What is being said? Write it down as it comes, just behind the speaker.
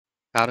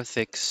How to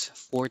fix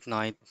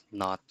Fortnite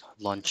not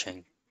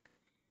launching.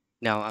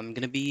 Now, I'm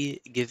going to be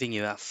giving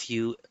you a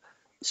few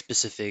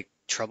specific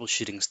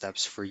troubleshooting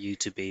steps for you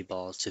to be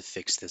able to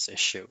fix this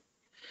issue.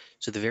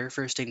 So, the very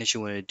first thing that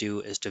you want to do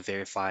is to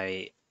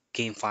verify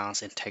game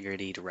files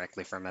integrity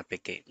directly from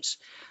Epic Games.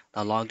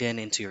 Now, log in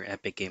into your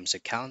Epic Games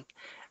account,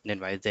 and then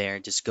right there,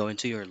 just go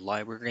into your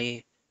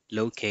library,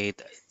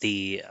 locate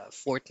the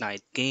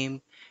Fortnite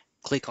game,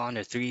 click on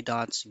the three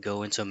dots,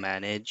 go into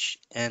Manage,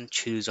 and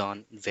choose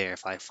on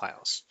Verify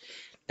Files.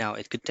 Now,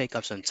 it could take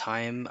up some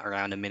time,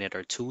 around a minute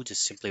or two.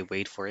 Just simply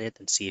wait for it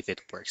and see if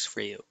it works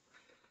for you.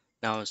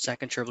 Now,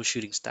 second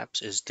troubleshooting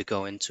steps is to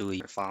go into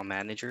your file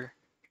manager,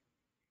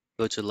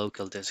 go to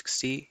local disk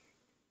C,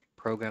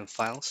 program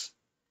files,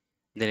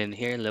 then in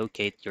here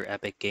locate your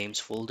Epic Games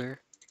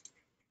folder,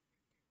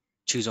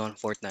 choose on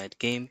Fortnite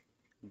game,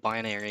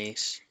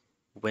 binaries,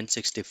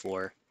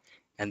 Win64,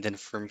 and then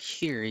from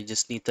here you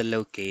just need to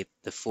locate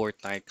the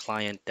Fortnite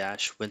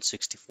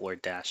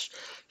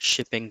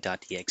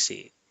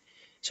client-win64-shipping.exe.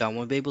 So I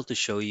won't be able to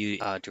show you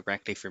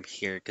directly from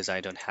here because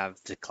I don't have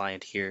the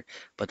client here.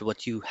 But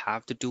what you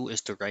have to do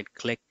is to right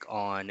click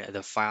on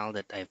the file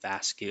that I've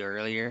asked you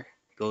earlier.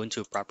 Go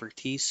into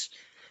properties,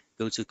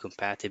 go to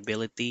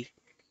compatibility,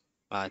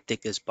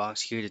 tick this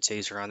box here that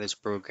says run this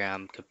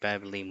program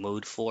compatibility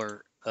mode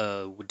 4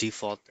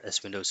 default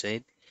as Windows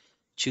 8.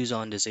 Choose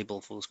on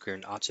disable full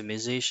screen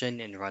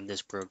optimization and run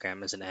this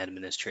program as an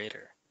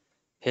administrator.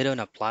 Hit on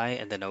apply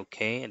and then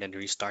OK and then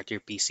restart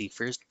your PC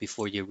first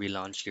before you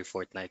relaunch your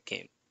Fortnite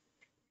game.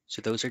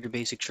 So those are the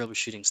basic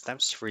troubleshooting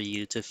steps for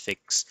you to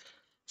fix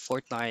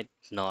Fortnite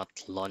not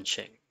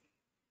launching.